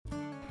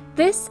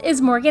This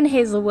is Morgan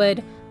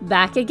Hazelwood,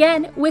 back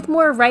again with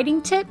more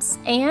writing tips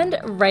and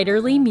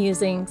writerly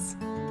musings.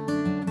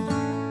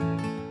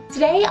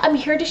 Today I'm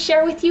here to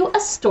share with you a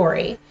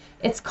story.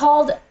 It's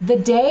called The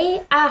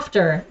Day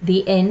After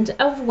the End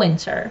of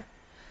Winter.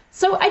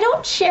 So I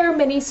don't share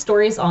many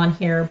stories on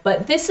here,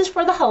 but this is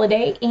for the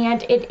holiday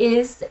and it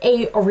is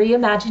a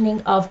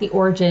reimagining of the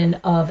origin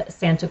of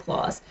Santa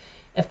Claus.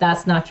 If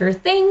that's not your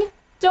thing,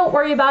 don't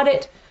worry about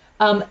it.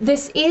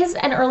 This is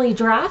an early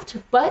draft,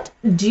 but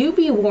do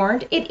be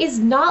warned, it is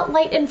not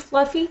light and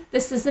fluffy.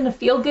 This isn't a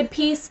feel-good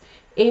piece.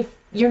 If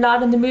you're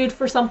not in the mood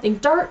for something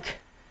dark,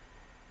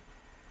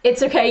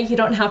 it's okay, you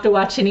don't have to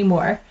watch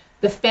anymore.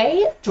 The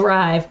Fae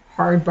drive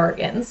hard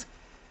bargains.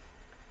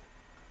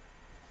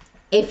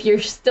 If you're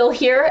still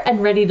here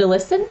and ready to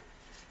listen,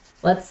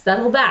 let's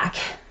settle back.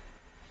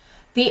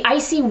 The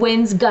icy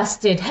winds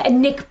gusted,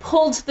 and Nick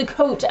pulled the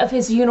coat of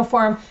his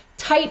uniform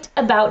tight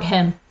about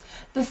him.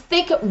 The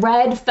thick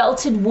red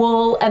felted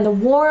wool and the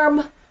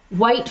warm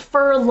white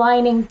fur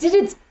lining did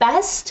its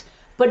best,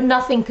 but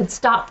nothing could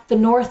stop the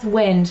north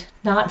wind,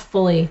 not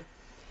fully.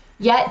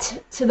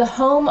 Yet to the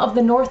home of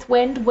the north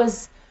wind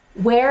was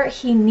where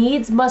he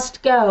needs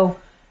must go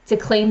to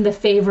claim the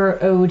favor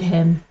owed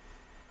him.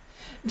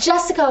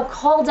 Jessica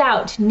called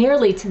out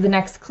nearly to the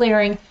next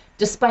clearing,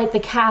 despite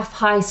the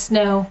calf-high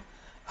snow.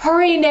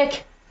 "Hurry,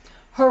 Nick!"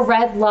 Her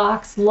red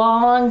locks,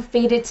 long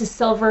faded to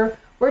silver,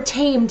 were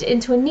tamed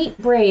into a neat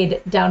braid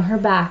down her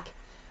back,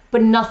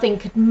 but nothing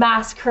could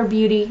mask her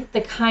beauty, the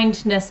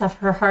kindness of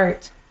her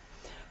heart.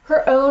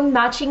 Her own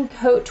matching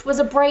coat was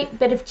a bright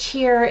bit of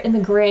cheer in the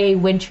gray,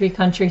 wintry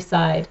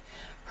countryside,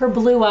 her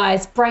blue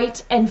eyes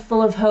bright and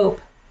full of hope.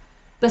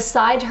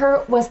 Beside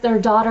her was their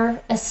daughter,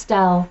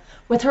 Estelle,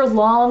 with her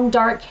long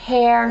dark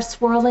hair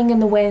swirling in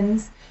the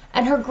winds,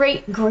 and her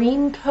great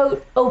green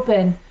coat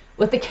open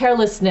with the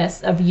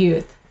carelessness of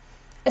youth.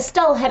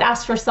 Estelle had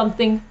asked for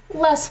something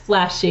less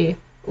flashy,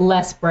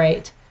 less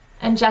bright,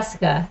 and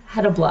Jessica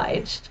had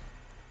obliged.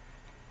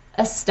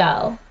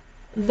 Estelle,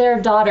 their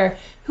daughter,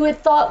 who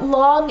had thought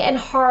long and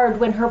hard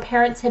when her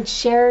parents had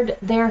shared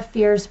their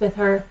fears with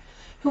her,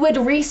 who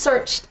had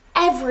researched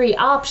every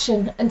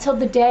option until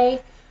the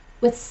day,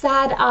 with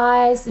sad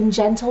eyes and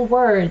gentle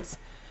words,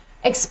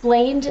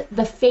 explained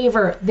the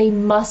favor they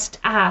must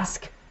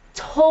ask,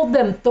 told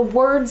them the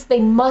words they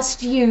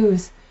must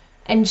use,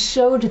 and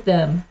showed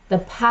them the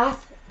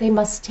path they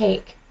must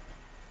take.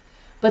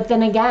 But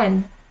then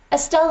again,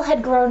 Estelle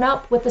had grown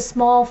up with a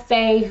small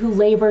Fae who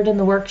labored in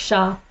the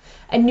workshop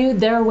and knew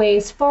their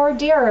ways far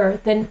dearer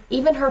than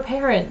even her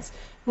parents,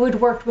 who had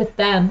worked with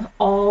them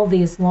all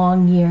these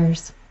long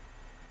years.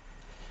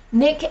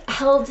 Nick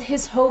held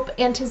his hope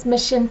and his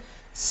mission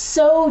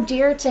so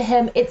dear to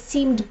him it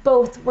seemed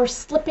both were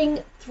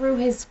slipping through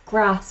his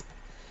grasp.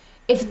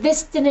 If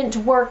this didn't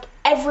work,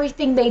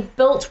 everything they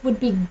built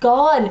would be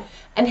gone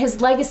and his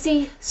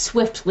legacy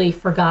swiftly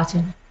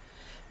forgotten.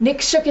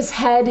 Nick shook his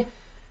head,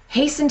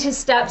 hastened his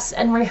steps,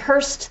 and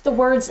rehearsed the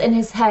words in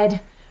his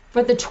head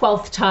for the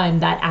 12th time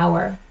that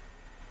hour.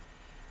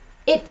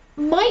 It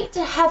might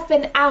have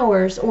been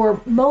hours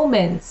or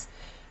moments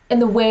in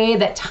the way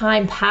that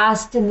time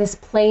passed in this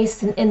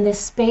place and in this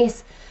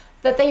space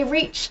that they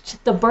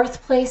reached the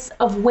birthplace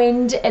of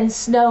wind and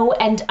snow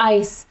and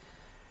ice,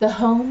 the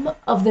home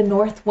of the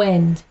North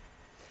Wind,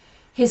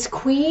 his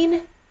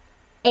queen,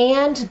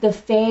 and the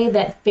Fae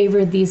that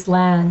favored these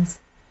lands.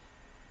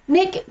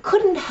 Nick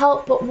couldn't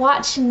help but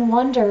watch and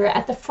wonder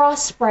at the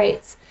frost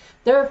sprites.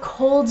 Their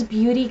cold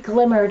beauty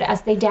glimmered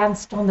as they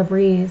danced on the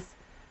breeze.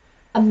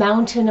 A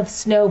mountain of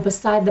snow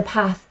beside the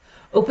path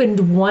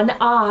opened one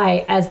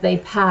eye as they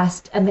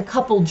passed, and the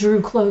couple drew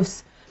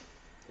close,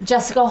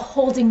 Jessica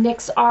holding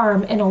Nick's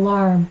arm in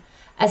alarm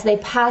as they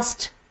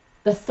passed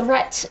the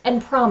threat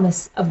and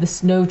promise of the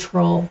snow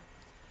troll.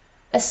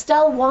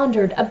 Estelle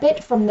wandered a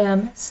bit from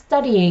them,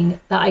 studying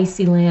the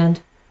icy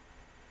land.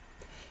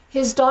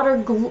 His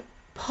daughter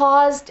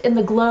paused in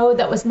the glow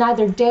that was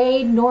neither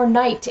day nor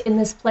night in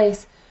this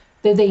place,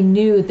 though they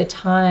knew the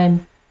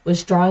time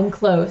was drawing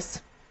close.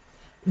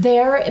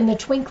 There, in the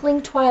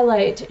twinkling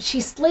twilight,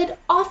 she slid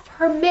off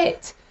her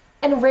mitt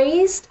and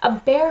raised a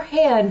bare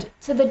hand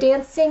to the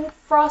dancing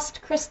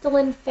frost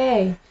crystalline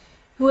Fae,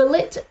 who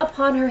alit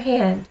upon her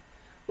hand.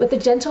 With a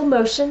gentle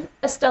motion,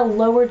 Estelle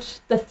lowered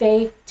the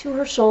Fae to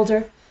her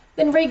shoulder,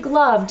 then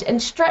regloved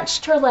and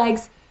stretched her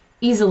legs,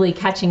 easily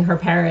catching her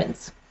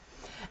parents.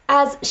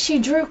 As she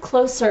drew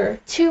closer,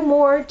 2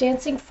 more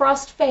dancing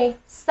frost Fae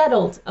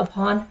settled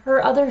upon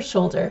her other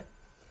shoulder.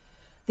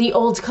 The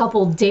old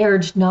couple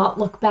dared not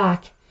look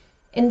back.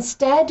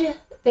 Instead,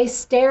 they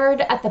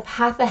stared at the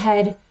path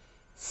ahead,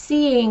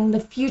 seeing the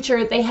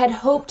future they had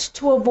hoped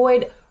to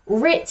avoid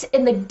writ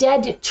in the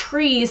dead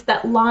trees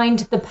that lined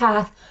the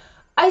path,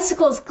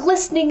 icicles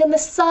glistening in the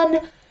sun,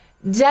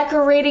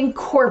 decorating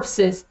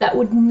corpses that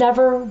would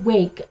never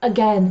wake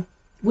again,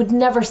 would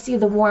never see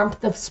the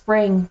warmth of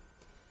spring.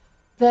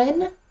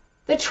 Then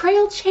the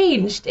trail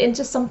changed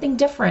into something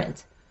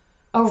different.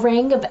 A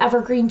ring of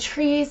evergreen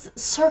trees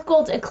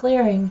circled a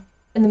clearing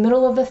in the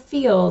middle of a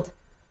field.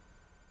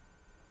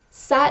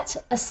 sat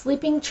a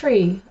sleeping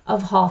tree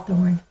of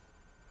hawthorn.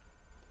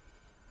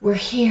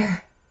 "We're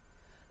here."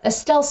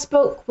 Estelle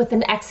spoke with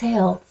an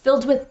exhale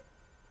filled with,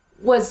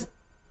 was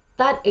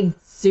that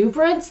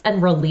exuberance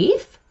and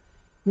relief?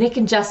 Nick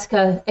and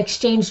Jessica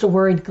exchanged a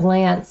worried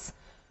glance.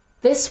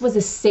 This was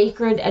a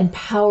sacred and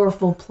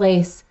powerful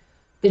place.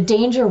 The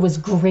danger was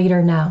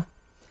greater now.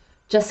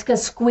 Jessica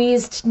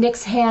squeezed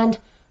Nick's hand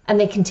and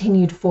they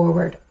continued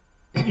forward.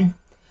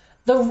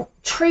 The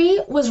tree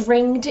was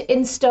ringed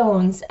in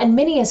stones, and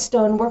many a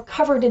stone were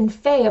covered in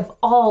fae of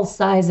all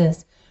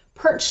sizes,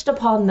 perched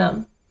upon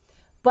them.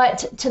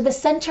 But to the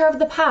center of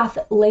the path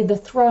lay the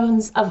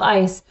thrones of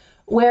ice,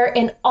 where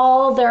in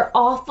all their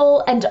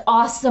awful and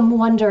awesome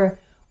wonder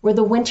were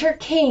the Winter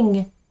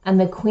King and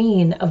the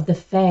Queen of the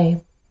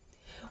Fae.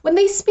 When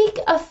they speak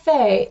of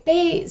fae,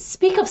 they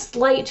speak of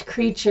slight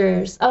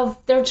creatures, of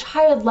their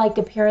childlike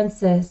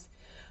appearances.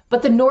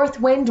 But the North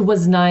Wind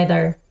was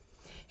neither.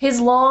 His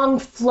long,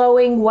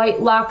 flowing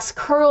white locks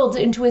curled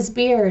into his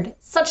beard,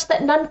 such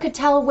that none could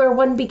tell where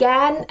one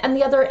began and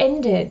the other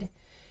ended.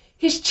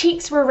 His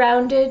cheeks were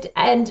rounded,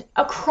 and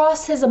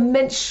across his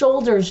immense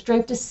shoulders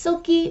draped a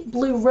silky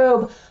blue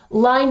robe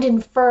lined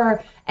in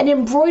fur and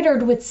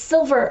embroidered with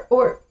silver,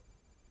 or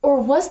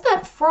was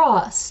that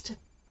frost?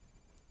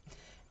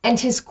 And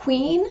his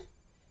queen?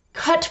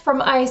 Cut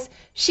from ice,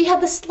 she had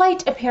the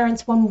slight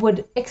appearance one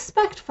would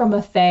expect from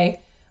a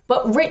fae,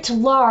 but writ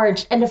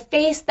large, and a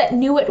face that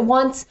knew at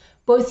once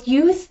both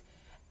youth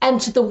and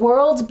the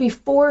world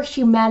before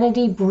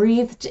humanity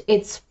breathed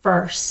its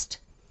first.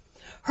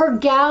 Her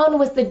gown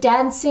was the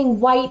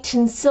dancing white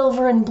and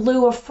silver and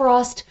blue of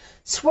frost,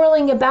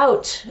 swirling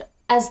about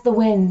as the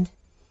wind.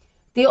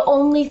 The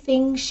only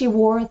thing she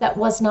wore that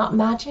was not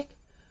magic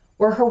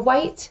were her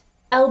white,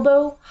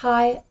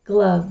 elbow-high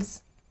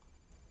gloves.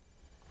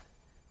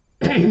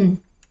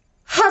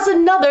 "Has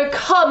another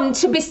come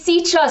to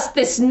beseech us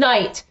this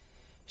night?"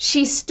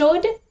 She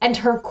stood, and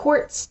her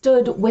court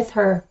stood with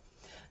her.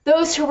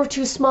 Those who were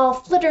too small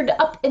flittered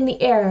up in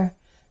the air.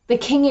 The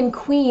king and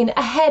queen,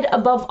 ahead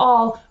above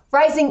all,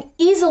 rising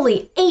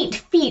easily 8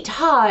 feet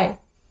high.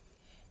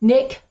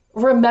 Nick,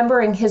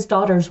 remembering his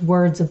daughter's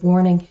words of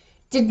warning,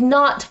 did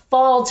not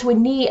fall to a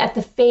knee at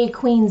the Fae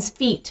Queen's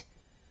feet.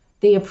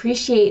 They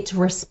appreciate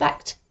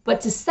respect, but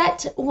to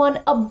set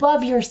one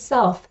above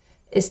yourself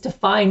is to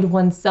find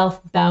oneself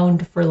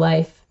bound for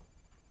life.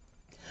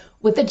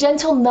 With a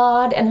gentle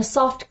nod and a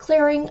soft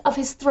clearing of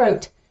his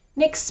throat,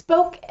 Nick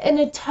spoke in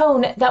a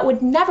tone that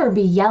would never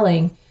be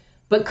yelling,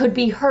 but could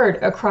be heard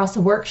across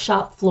a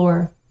workshop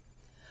floor.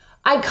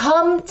 "I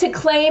come to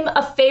claim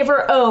a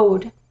favor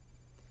owed."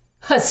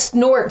 A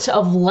snort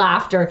of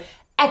laughter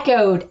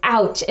echoed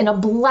out in a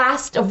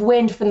blast of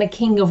wind from the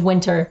King of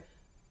Winter.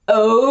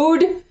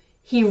 "Owed?"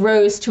 He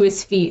rose to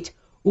his feet.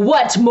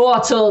 "What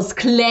mortals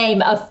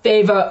claim a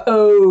favor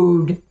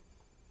owed?"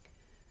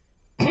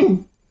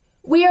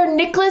 "We are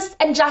Nicholas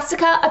and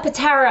Jessica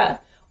Apatera.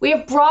 We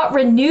have brought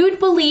renewed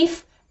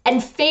belief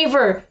and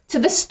favor to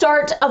the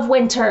start of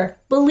winter.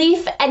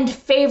 Belief and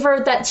favor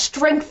that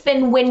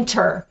strengthen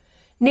winter."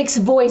 Nick's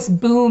voice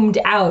boomed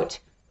out.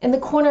 In the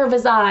corner of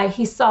his eye,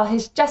 he saw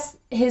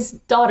his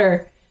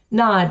daughter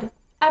nod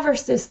ever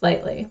so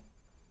slightly.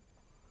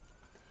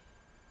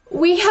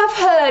 "We have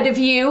heard of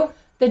you."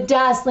 The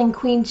dazzling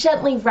queen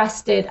gently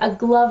rested a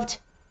gloved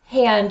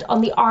hand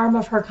on the arm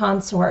of her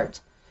consort.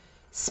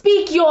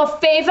 "Speak your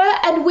favor,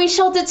 and we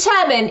shall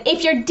determine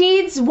if your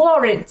deeds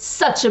warrant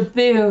such a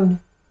boon."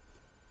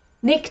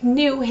 Nick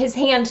knew his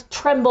hand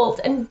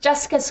trembled, and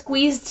Jessica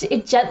squeezed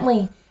it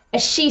gently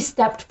as she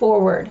stepped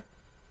forward.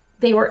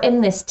 They were in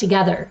this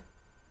together.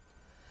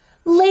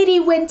 "Lady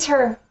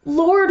Winter,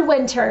 Lord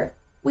Winter,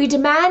 we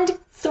demand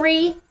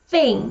 3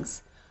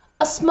 things.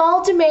 A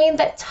small domain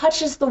that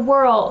touches the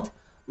world,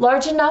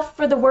 large enough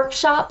for the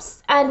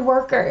workshops and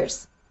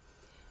workers.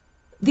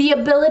 The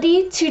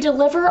ability to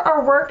deliver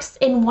our works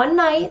in one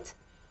night,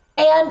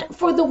 and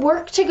for the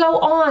work to go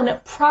on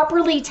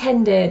properly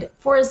tended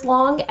for as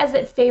long as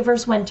it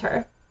favors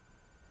winter."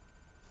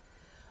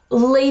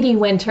 Lady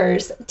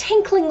Winter's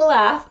tinkling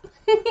laugh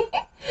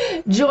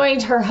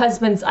joined her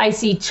husband's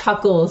icy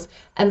chuckles,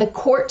 and the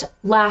court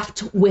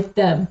laughed with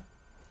them.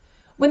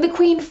 When the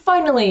queen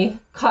finally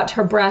caught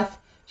her breath,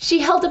 she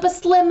held up a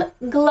slim,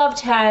 gloved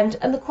hand,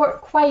 and the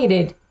court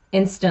quieted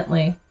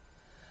instantly.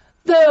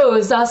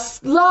 "Those are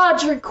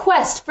large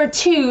requests for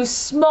 2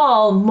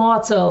 small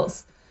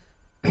mortals."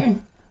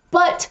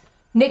 "But,"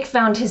 Nick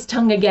found his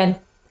tongue again,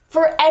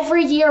 "for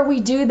every year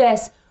we do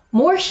this,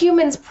 more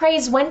humans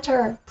praise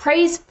winter,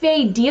 praise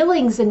fae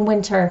dealings in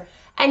winter,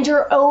 and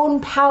your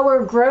own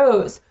power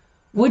grows.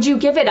 Would you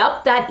give it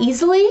up that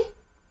easily?"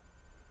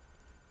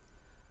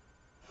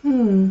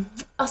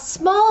 A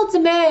small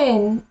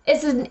domain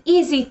is an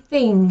easy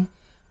thing,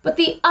 but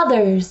the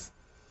others..."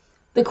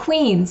 The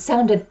queen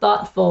sounded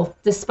thoughtful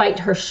despite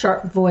her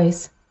sharp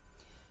voice.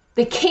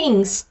 The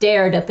king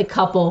stared at the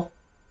couple,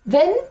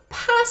 then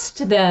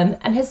past them,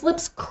 and his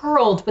lips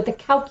curled with a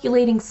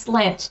calculating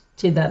slant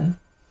to them.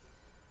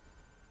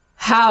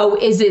 "How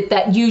is it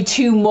that you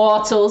 2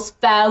 mortals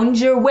found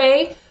your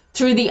way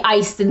through the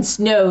ice and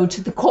snow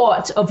to the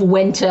court of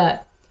winter.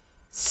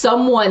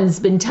 Someone's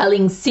been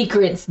telling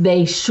secrets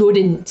they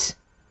shouldn't.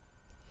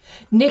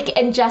 Nick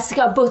and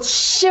Jessica both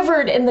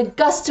shivered in the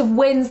gust of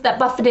winds that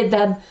buffeted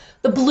them.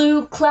 The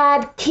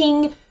blue-clad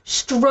king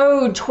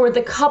strode toward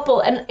the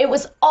couple, and it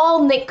was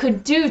all Nick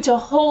could do to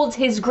hold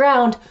his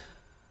ground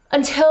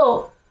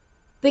until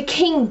the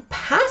king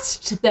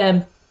passed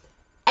them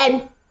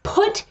and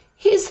put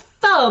his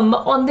thumb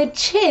on the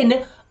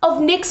chin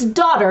of Nick's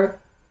daughter,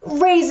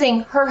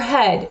 raising her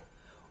head.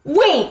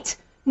 "Wait!"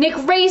 Nick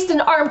raised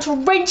an arm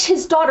to wrench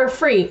his daughter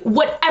free,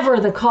 whatever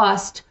the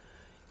cost.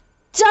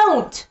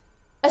 "Don't!"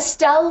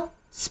 Estelle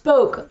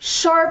spoke,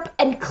 sharp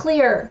and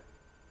clear.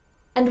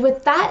 And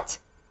with that,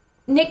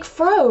 Nick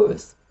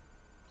froze.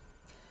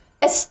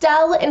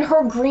 Estelle, in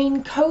her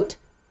green coat,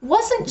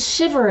 wasn't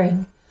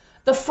shivering.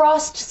 The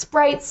frost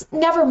sprites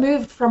never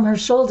moved from her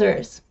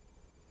shoulders.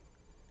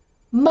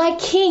 "My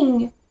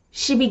king,"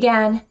 she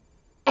began,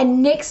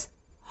 and Nick's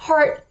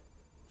heart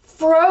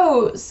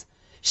froze.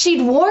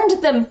 She'd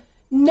warned them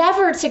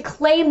never to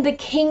claim the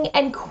king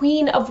and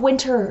queen of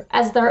winter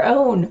as their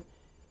own.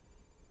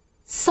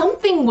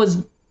 Something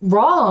was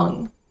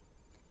wrong.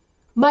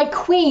 "My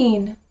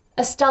queen,"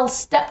 Estelle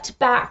stepped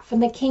back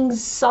from the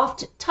king's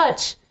soft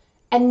touch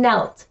and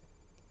knelt.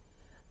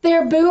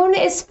 "Their boon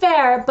is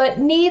fair, but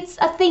needs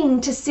a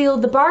thing to seal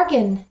the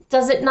bargain,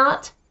 does it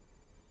not?"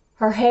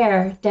 Her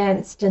hair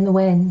danced in the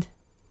wind.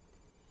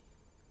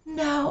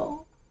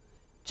 "No,"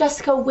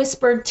 Jessica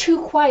whispered,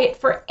 too quiet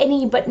for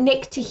any but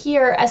Nick to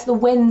hear as the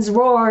winds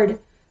roared.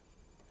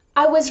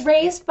 "I was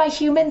raised by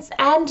humans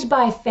and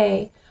by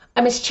fae.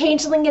 I'm as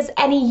changeling as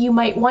any you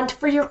might want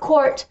for your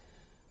court.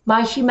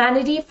 My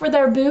humanity for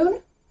their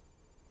boon?"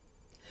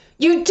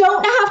 "You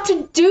don't have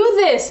to do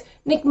this,"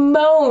 Nick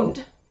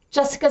moaned.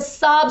 Jessica's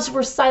sobs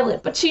were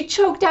silent, but she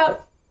choked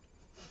out,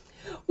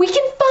 "We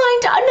can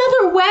find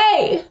another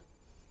way."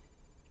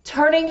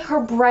 Turning her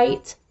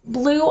bright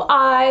blue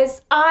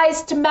eyes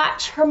to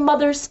match her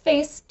mother's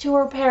face to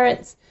her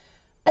parents',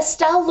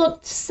 Estelle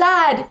looked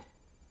sad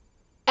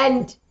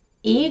and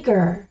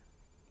eager.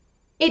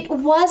 "It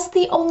was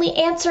the only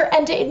answer,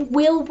 and it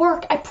will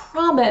work, I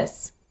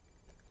promise."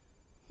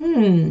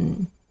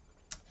 To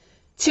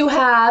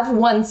have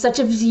one such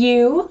as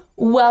you,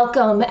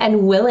 welcome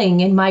and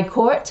willing in my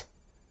court?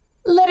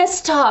 Let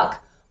us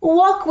talk.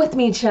 Walk with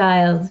me,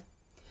 child."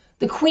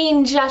 The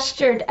queen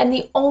gestured, and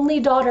the only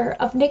daughter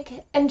of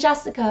Nick and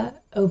Jessica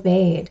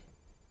obeyed.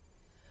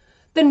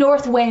 The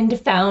north wind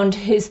found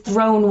his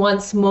throne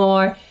once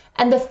more,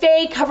 and the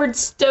fae-covered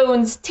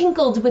stones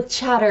tinkled with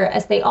chatter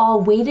as they all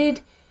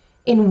waited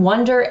in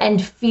wonder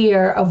and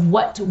fear of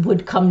what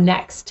would come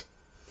next.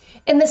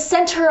 In the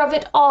center of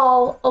it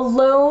all,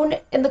 alone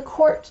in the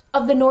court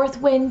of the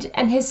North Wind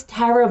and his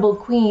terrible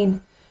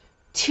queen,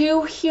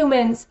 two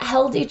humans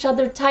held each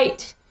other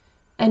tight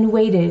and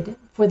waited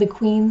for the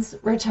queen's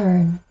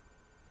return.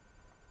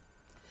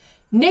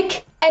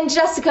 "Nick and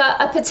Jessica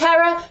of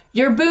Patara,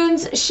 your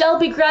boons shall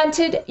be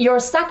granted, your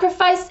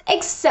sacrifice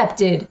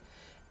accepted.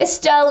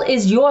 Estelle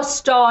is your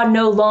star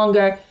no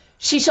longer.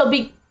 She shall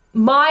be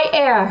my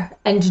heir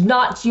and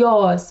not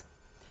yours.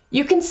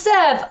 You can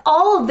serve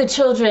all of the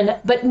children,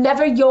 but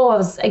never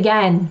yours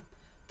again,"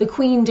 the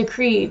queen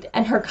decreed,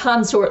 and her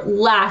consort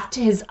laughed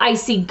his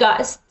icy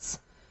gusts.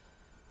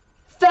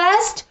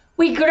 "First,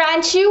 we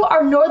grant you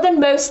our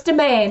northernmost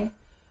domain.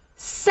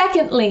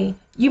 Secondly,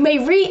 you may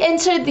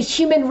re-enter the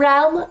human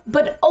realm,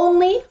 but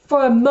only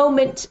for a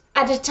moment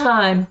at a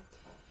time."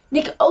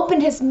 Nick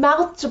opened his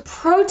mouth to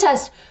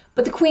protest,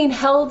 but the queen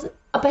held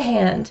up a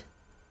hand.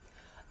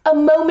 "A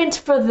moment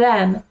for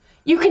them.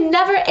 You can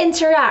never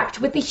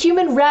interact with the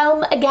human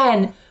realm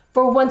again,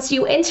 for once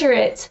you enter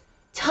it,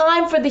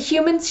 time for the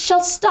humans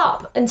shall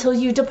stop until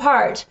you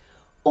depart,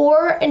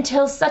 or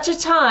until such a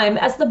time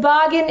as the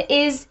bargain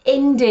is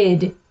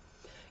ended.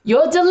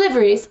 Your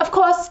deliveries, of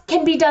course,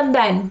 can be done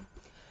then.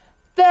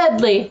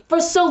 Thirdly,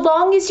 for so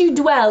long as you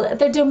dwell at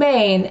the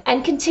domain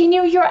and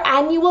continue your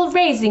annual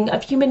raising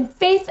of human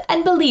faith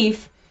and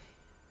belief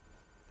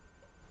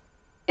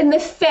in the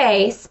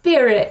fae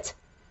spirit,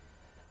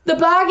 the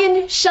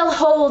bargain shall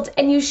hold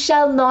and you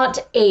shall not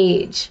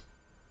age."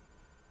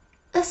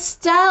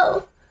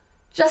 "Estelle,"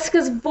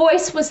 Jessica's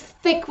voice was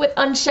thick with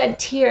unshed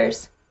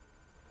tears.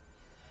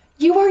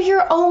 "You are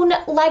your own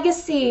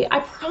legacy, I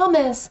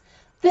promise.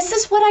 This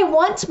is what I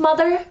want,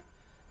 Mother,"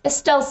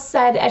 Estelle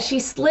said as she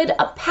slid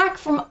a pack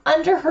from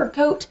under her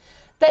coat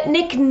that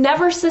Nick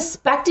never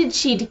suspected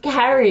she'd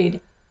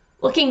carried,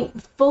 looking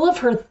full of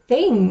her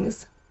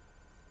things.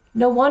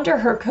 No wonder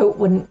her coat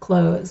wouldn't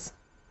close.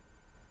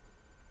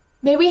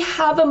 "May we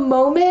have a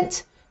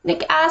moment?"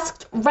 Nick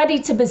asked, ready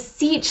to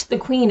beseech the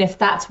queen if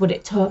that's what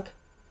it took.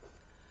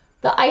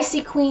 The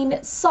icy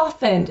queen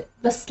softened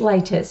the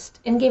slightest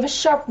and gave a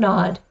sharp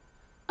nod.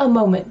 A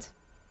moment.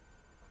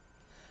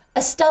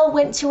 Estelle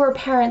went to her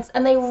parents,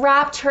 and they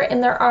wrapped her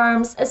in their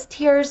arms as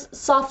tears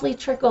softly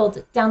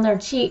trickled down their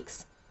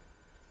cheeks.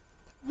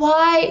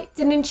 "Why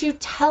didn't you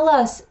tell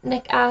us?"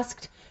 Nick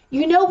asked.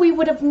 "You know we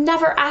would have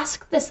never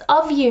asked this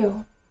of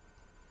you."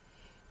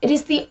 It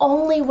is the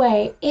only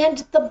way and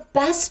the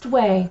best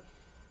way.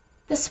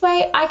 This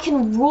way I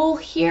can rule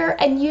here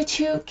and you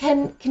two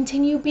can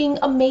continue being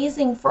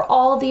amazing for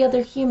all the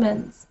other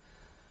humans.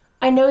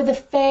 I know the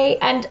Fae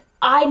and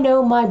I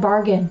know my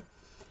bargain.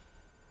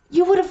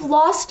 You would have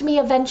lost me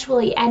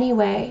eventually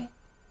anyway.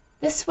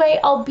 This way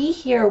I'll be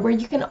here where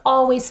you can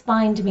always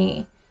find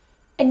me.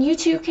 And you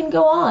two can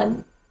go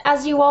on,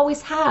 as you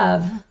always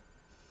have.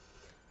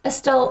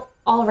 Estelle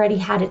already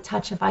had a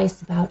touch of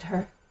ice about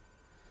her.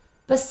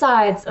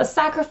 Besides, a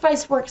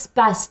sacrifice works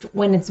best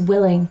when it's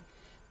willing.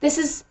 This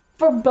is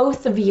for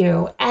both of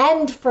you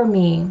and for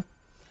me.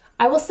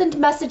 I will send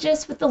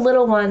messages with the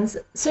little ones,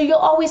 so you'll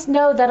always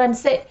know that I'm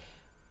sick.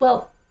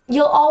 Well,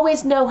 you'll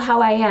always know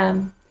how I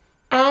am.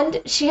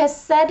 And she has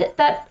said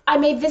that I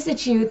may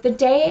visit you the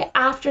day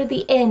after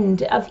the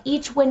end of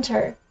each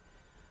winter.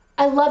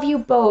 I love you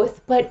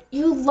both, but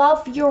you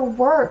love your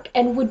work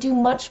and would do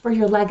much for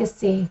your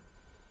legacy.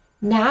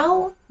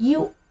 Now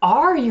you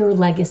are your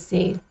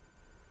legacy.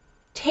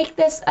 Take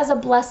this as a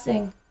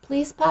blessing,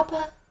 please,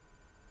 Papa.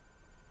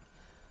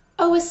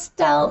 Oh,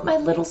 Estelle, my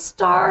little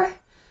star.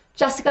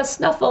 Jessica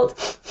snuffled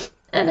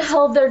and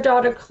held their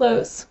daughter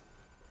close.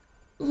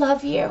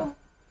 Love you,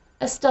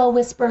 Estelle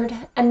whispered,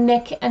 and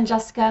Nick and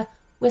Jessica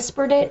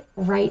whispered it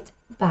right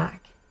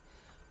back.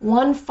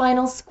 One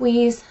final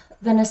squeeze,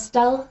 then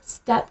Estelle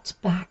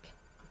stepped back.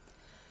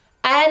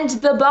 And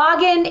the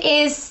bargain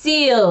is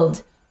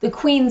sealed, the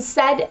Queen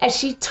said as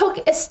she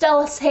took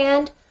Estelle's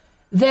hand.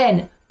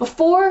 Then,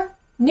 before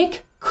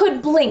Nick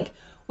could blink,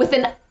 with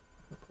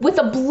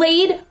a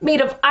blade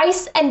made of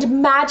ice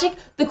and magic,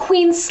 the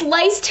Queen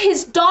sliced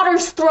his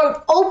daughter's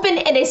throat open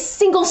in a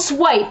single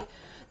swipe.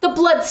 The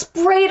blood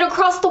sprayed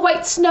across the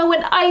white snow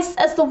and ice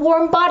as the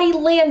warm body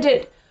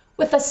landed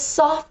with a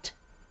soft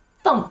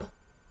thump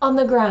on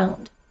the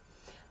ground.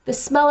 The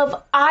smell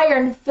of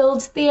iron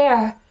filled the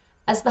air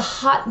as the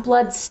hot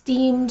blood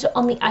steamed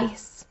on the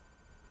ice.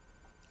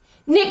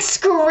 Nick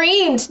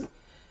screamed.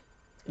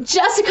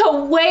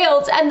 Jessica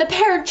wailed, and the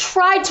pair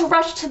tried to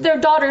rush to their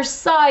daughter's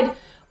side,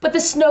 but the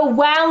snow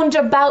wound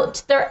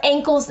about their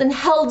ankles and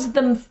held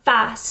them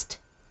fast.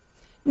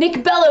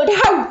 Nick bellowed,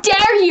 "How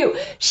dare you!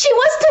 She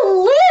wants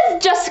to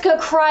live!" Jessica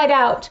cried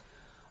out.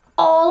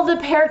 All the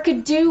pair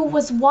could do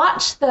was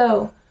watch,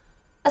 though,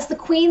 as the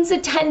Queen's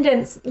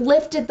attendants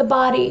lifted the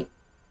body,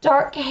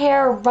 dark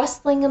hair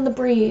rustling in the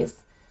breeze,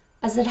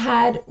 as it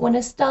had when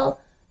Estelle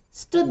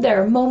stood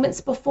there moments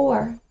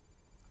before.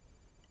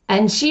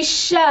 And she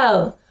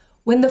shall,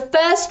 when the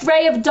first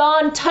ray of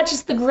dawn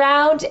touches the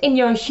ground in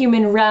your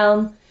human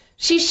realm,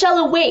 she shall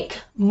awake,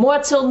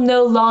 mortal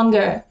no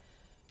longer.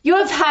 You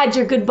have had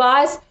your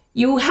goodbyes,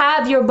 you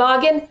have your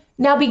bargain,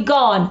 now be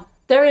gone,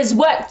 there is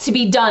work to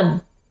be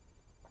done.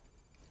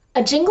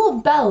 A jingle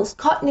of bells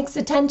caught Nick's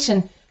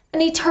attention,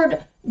 and he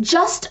turned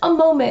just a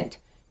moment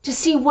to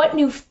see what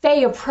new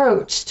Fae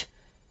approached.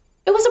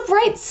 It was a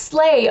bright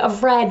sleigh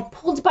of red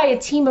pulled by a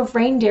team of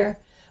reindeer,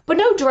 but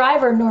no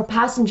driver nor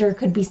passenger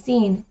could be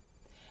seen.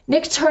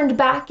 Nick turned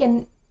back,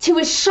 and to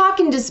his shock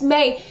and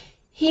dismay,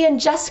 he and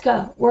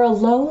Jessica were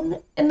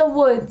alone in the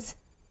woods,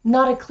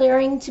 not a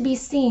clearing to be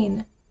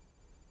seen,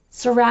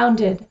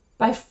 surrounded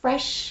by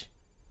fresh,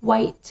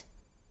 white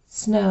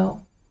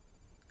snow.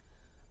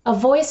 A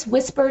voice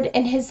whispered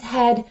in his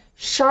head,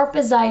 sharp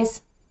as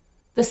ice,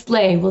 "The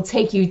sleigh will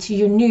take you to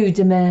your new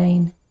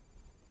domain."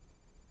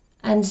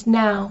 And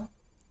now,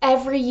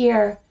 every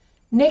year,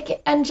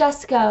 Nick and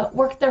Jessica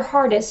work their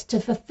hardest to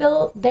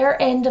fulfill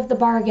their end of the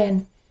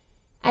bargain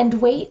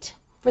and wait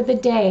for the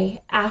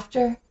day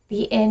after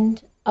the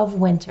end of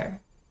winter.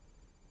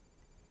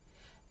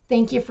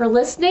 Thank you for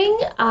listening.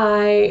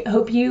 I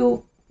hope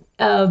you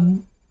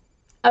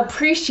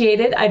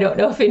appreciated, I don't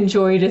know if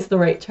enjoyed is the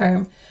right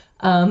term,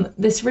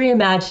 this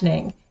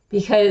reimagining,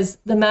 because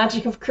the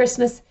magic of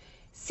Christmas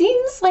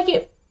seems like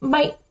it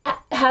might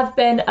have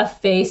been a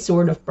Fae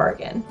sort of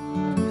bargain.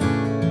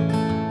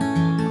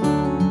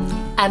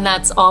 And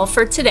that's all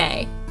for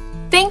today.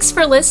 Thanks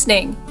for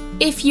listening.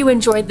 If you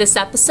enjoyed this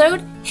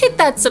episode, hit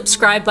that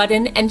subscribe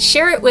button and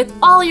share it with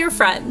all your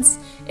friends.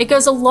 It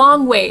goes a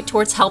long way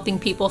towards helping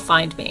people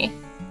find me.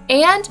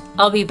 And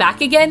I'll be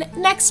back again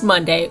next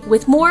Monday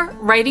with more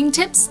writing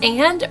tips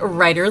and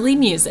writerly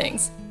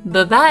musings.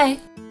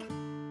 Bye-bye.